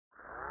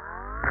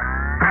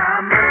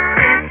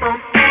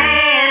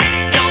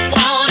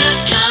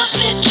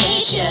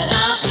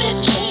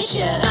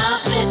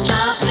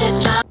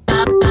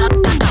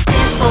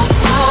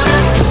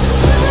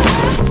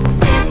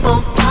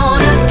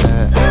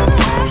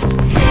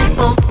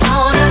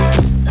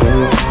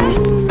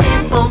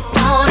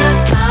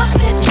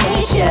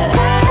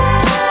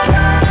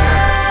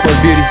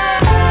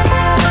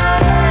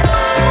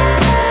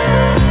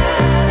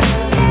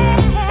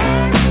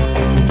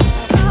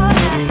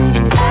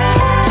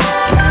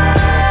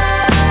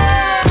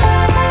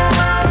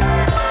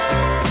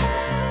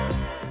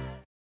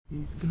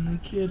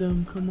Get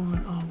him, come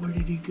on. Oh, where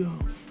did he go?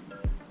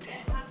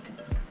 Dang.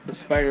 The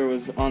spider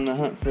was on the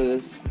hunt for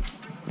this.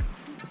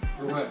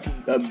 For what?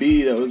 A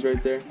bee that was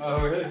right there.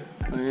 Oh, really?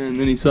 And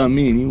then he saw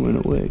me and he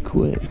went away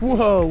quick.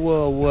 Whoa,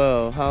 whoa,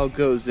 whoa. How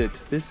goes it?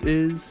 This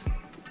is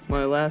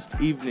my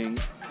last evening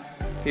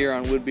here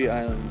on Woodby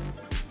Island.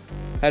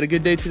 Had a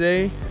good day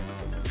today.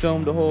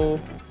 Filmed a whole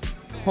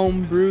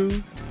home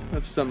brew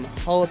of some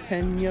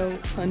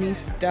jalapeno honey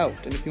stout.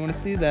 And if you want to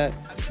see that,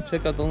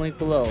 check out the link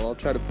below. I'll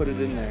try to put it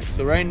in there.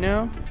 So right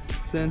now,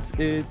 since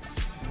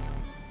it's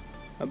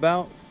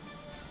about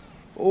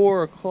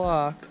 4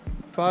 o'clock,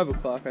 5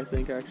 o'clock I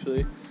think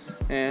actually,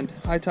 and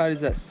high tide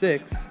is at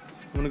 6,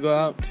 I'm gonna go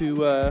out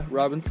to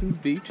Robinson's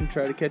Beach and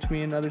try to catch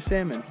me another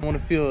salmon. I want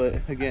to feel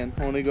it again.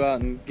 I want to go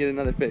out and get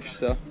another fish.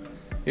 So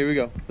here we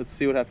go. Let's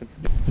see what happens.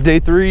 Day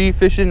 3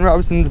 fishing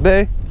Robinson's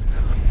Bay.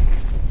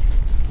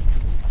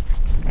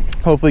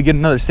 Hopefully get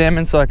another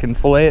salmon so I can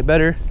fillet it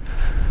better.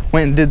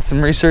 Went and did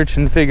some research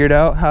and figured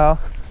out how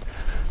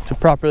to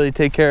properly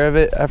take care of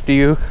it after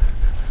you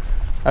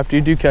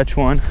do catch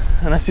one.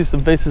 And I see some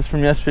faces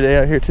from yesterday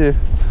out here too.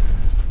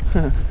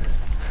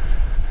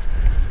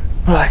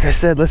 Like I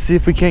said, let's see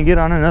if we can't get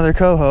on another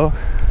coho.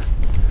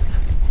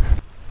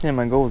 Yeah,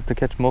 my goal is to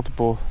catch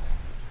multiple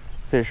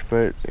fish,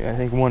 but I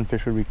think one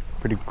fish would be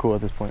pretty cool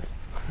at this point.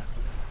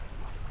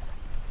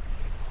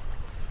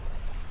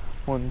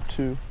 1,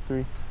 2,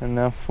 3, and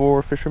now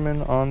 4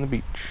 fishermen on the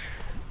beach.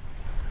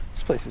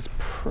 This place is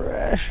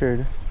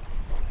pressured.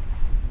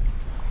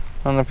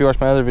 I don't know if you watched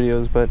my other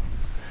videos, but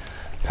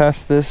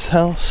past this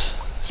house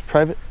is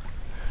private,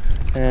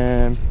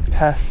 and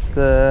past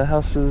the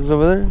houses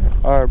over there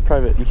are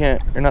private.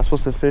 You're not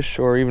supposed to fish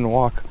or even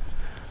walk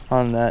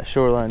on that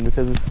shoreline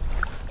because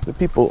the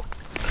people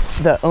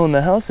that own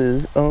the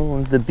houses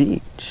own the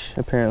beach,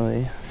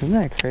 apparently. Isn't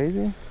that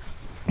crazy?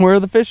 Where are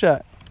the fish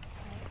at?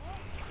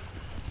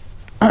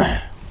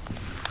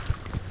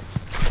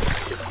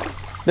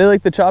 They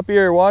like the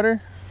choppier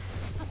water?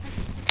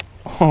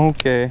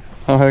 Okay.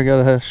 Oh, I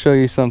gotta show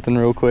you something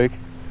real quick.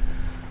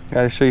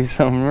 That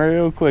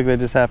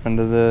just happened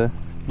to the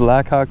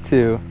Black Hawk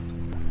 2.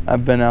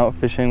 I've been out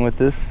fishing with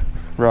this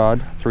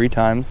rod 4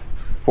 times,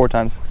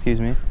 excuse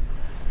me.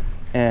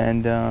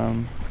 And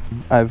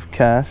I've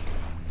cast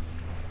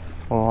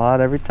a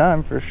lot every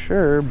time for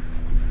sure,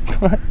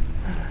 but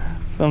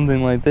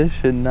something like this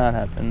should not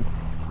happen.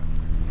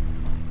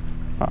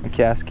 Oh,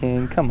 Cast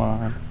King, come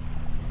on.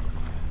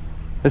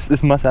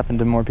 This must happen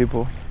to more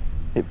people.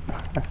 I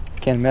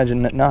can't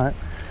imagine it not.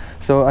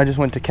 So I just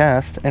went to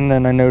cast, and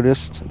then I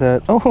noticed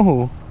that,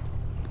 oh,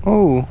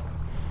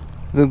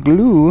 the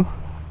glue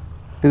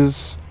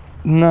is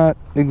not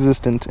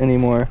existent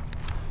anymore.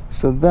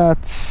 So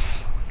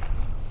that's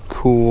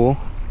cool.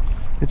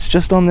 It's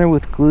just on there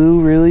with glue,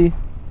 really?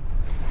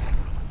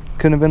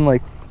 Couldn't have been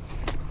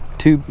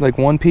like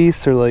one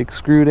piece or like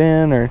screwed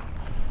in or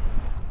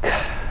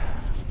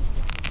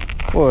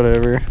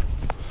whatever.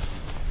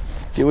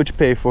 Get what you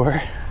pay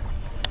for.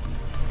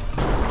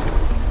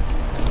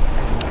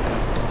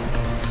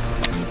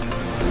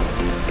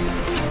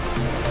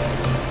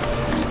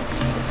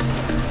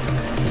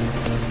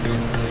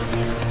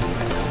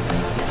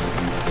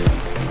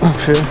 Oh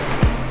shit.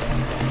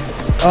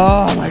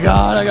 Oh my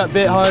god, I got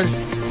bit hard.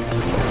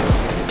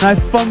 And I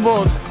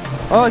fumbled.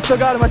 Oh, I still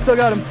got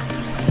him.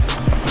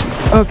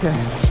 Okay.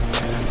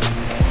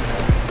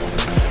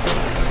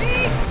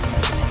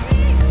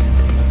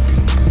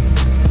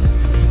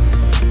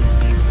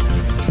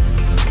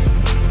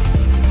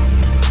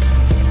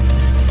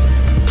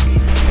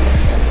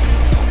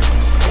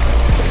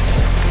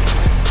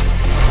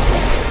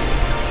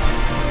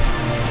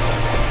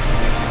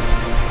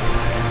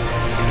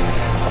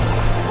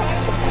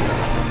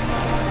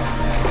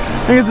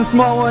 I think it's a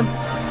small one.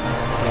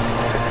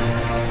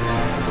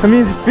 I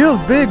mean, it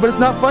feels big, but it's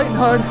not fighting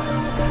hard.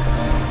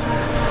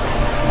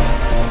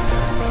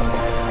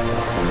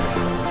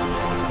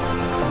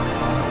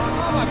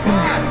 Oh my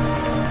god!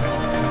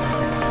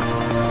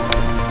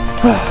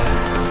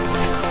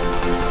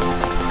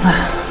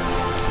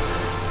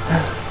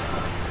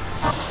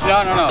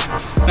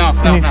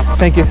 No.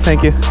 Thank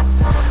you.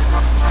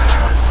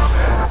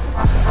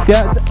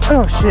 Yeah,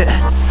 oh shit.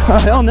 Oh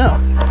hell no.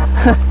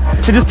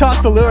 It just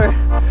tossed the lure.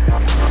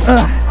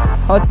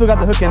 Oh, it's still got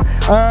the hook in.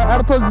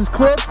 Adipose is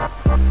clipped,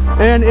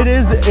 and it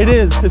is.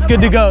 It's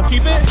good to go.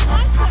 Keep it?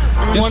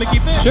 You want to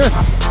keep it? Sure.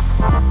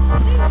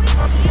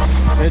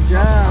 Good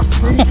job.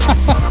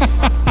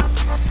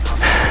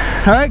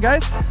 All right,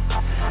 guys.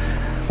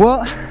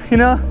 Well, you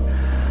know,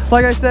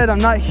 like I said, I'm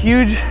not a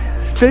huge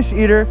fish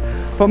eater,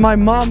 but my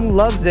mom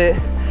loves it,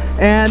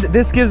 and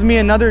this gives me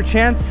another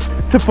chance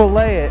to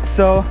fillet it.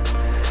 So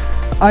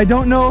I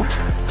don't know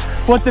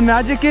what the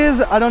magic is.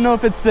 I don't know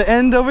if it's the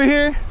end over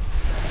here.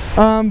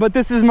 But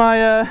this is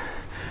my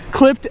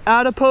clipped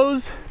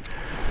adipose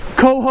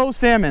coho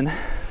salmon.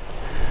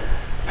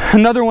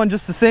 Another one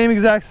just the same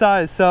exact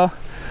size, so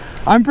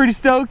I'm pretty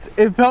stoked.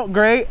 It felt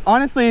great.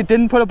 Honestly, it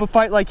didn't put up a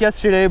fight like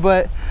yesterday,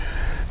 but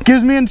it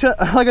gives me,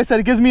 like I said,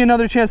 it gives me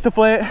another chance to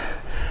fillet it,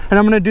 and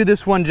I'm gonna do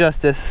this one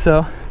justice.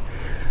 So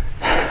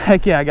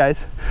Heck yeah,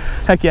 guys.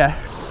 Heck yeah.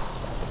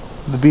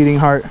 The beating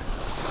heart.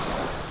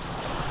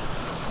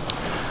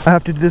 I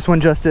have to do this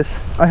one justice.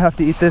 I have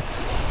to eat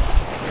this.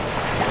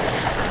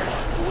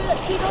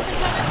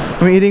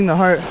 I'm eating the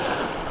heart.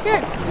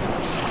 Here.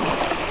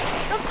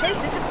 Don't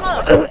taste it, just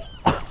swallow it.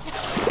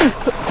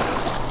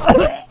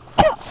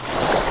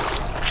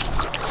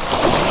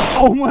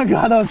 Oh my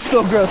god, that was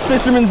so gross.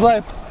 Fisherman's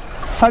life.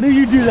 How do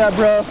you do that,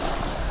 bro?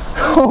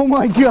 Oh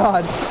my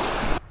god.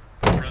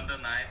 Run the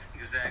knife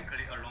exactly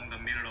along the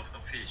middle of the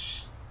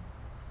fish.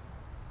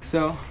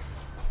 So,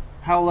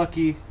 how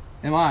lucky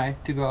am I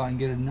to go out and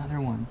get another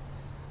one?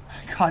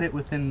 I caught it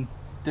within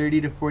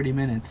 30 to 40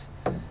 minutes.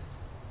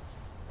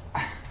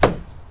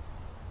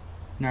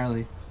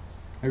 Gnarly.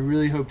 I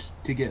really hoped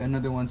to get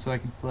another one so I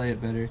can fillet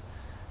it better.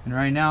 And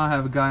right now I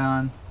have a guy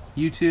on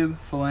YouTube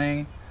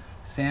filleting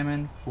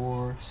salmon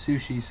for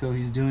sushi, so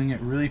he's doing it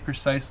really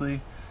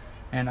precisely,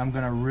 and I'm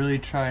gonna really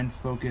try and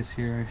focus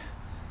here.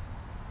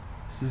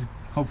 This is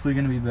hopefully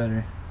gonna be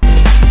better.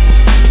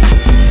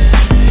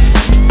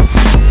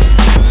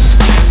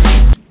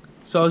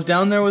 So I was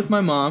down there with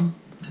my mom,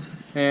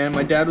 and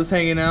my dad was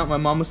hanging out, my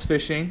mom was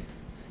fishing,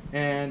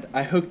 and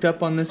I hooked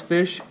up on this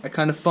fish. I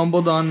kind of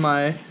fumbled on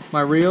my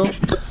reel,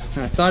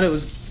 and I thought it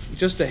was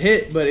just a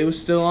hit, but it was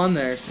still on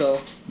there,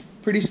 so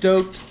pretty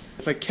stoked.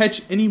 If I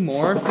catch any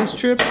more this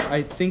trip,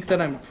 I think that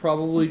I'm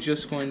probably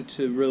just going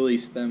to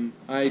release them.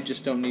 I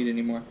just don't need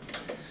any more.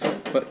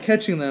 But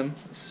catching them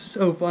is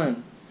so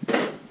fun.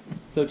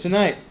 So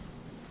tonight,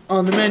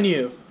 on the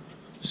menu,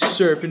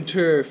 surf and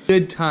turf.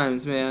 Good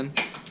times, man.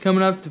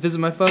 Coming up to visit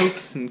my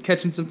folks and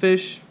catching some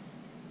fish.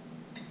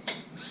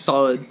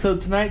 Solid. So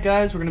tonight,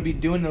 guys, we're going to be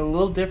doing it a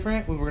little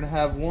different. We're going to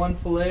have one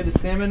fillet of the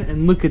salmon,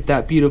 and look at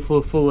that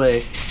beautiful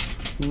fillet.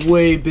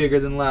 Way bigger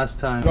than last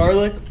time.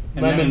 Garlic,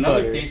 And lemon then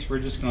another butter. piece we're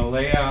just going to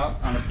lay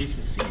out on a piece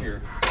of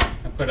cedar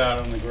and put out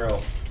on the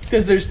grill.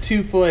 Because there's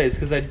two fillets,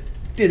 because I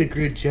did a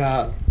good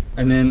job.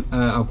 And then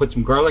I'll put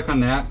some garlic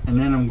on that, and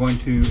then I'm going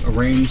to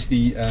arrange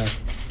the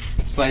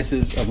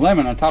slices of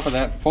lemon on top of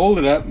that, fold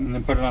it up, and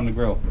then put it on the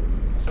grill.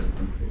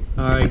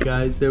 Alright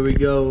guys, there we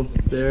go.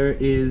 There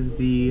is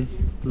the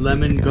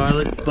lemon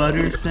garlic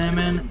butter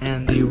salmon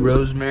and the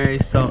rosemary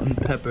salt and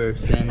pepper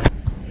salmon.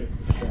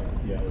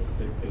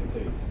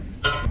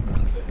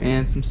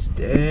 And some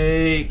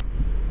steak.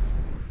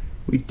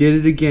 We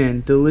did it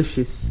again.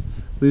 Delicious.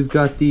 We've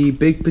got the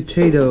baked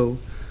potato.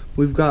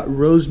 We've got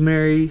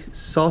rosemary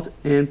salt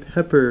and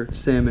pepper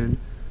salmon.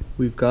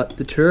 We've got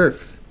the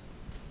turf.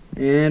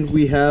 And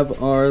we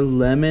have our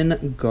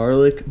lemon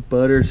garlic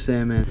butter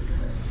salmon.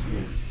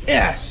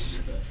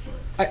 Yes!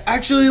 I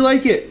actually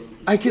like it.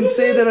 I can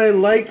say that I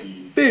like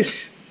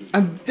fish.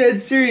 I'm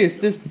dead serious.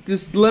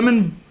 This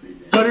lemon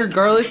butter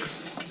garlic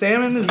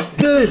salmon is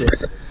good.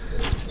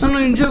 I'm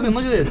not even joking.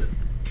 Look at this.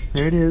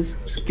 There it is.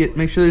 Just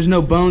make sure there's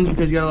no bones,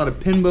 because you got a lot of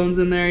pin bones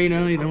in there, you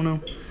know, you don't know.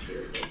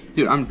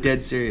 Dude, I'm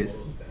dead serious.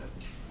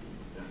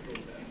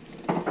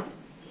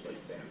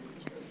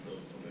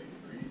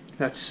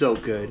 That's so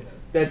good.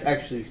 That's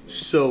actually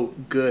so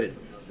good.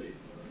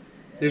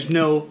 There's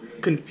no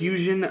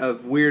confusion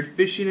of weird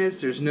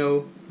fishiness.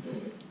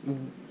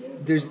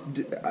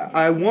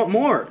 I want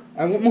more.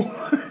 I want more.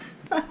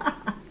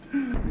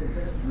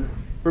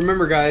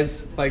 Remember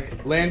guys,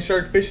 like Land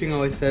Shark Fishing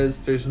always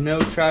says, there's no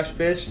trash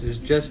fish, there's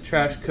just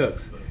trash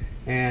cooks.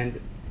 And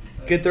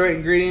get the right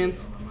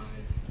ingredients,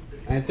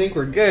 I think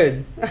we're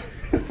good. I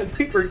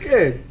think we're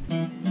good.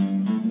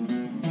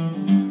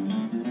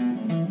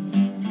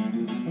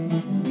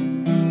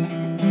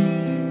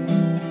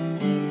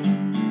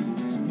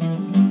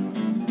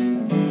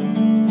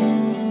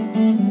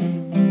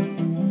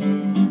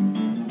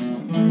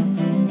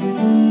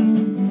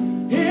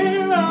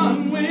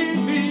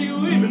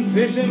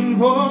 Fishing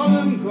for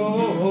them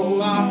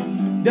cold. I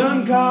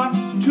done caught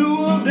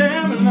 2 of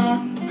them, and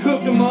I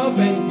cooked them up,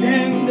 and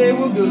dang, they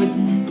were good.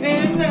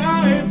 And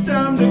now it's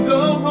time to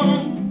go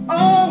home.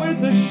 Oh,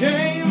 it's a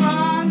shame,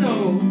 I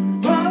know,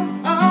 but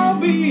I'll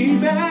be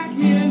back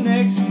here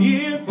next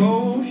year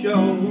for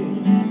sure.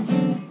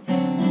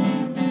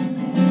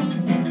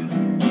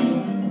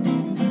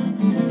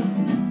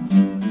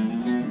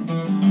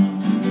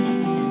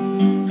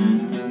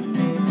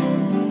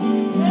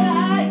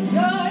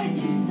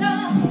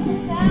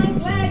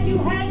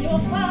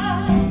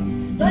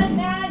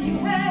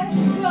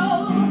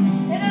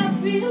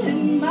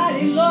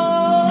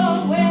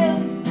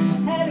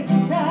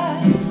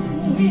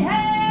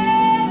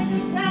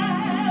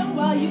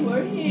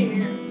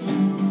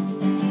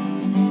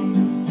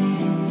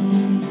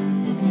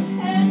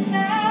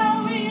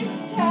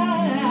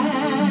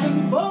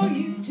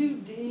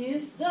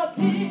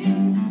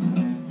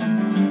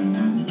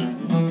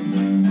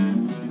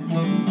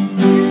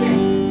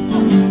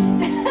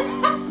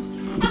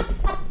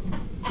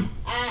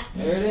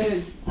 There it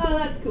is. Oh,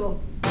 that's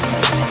cool.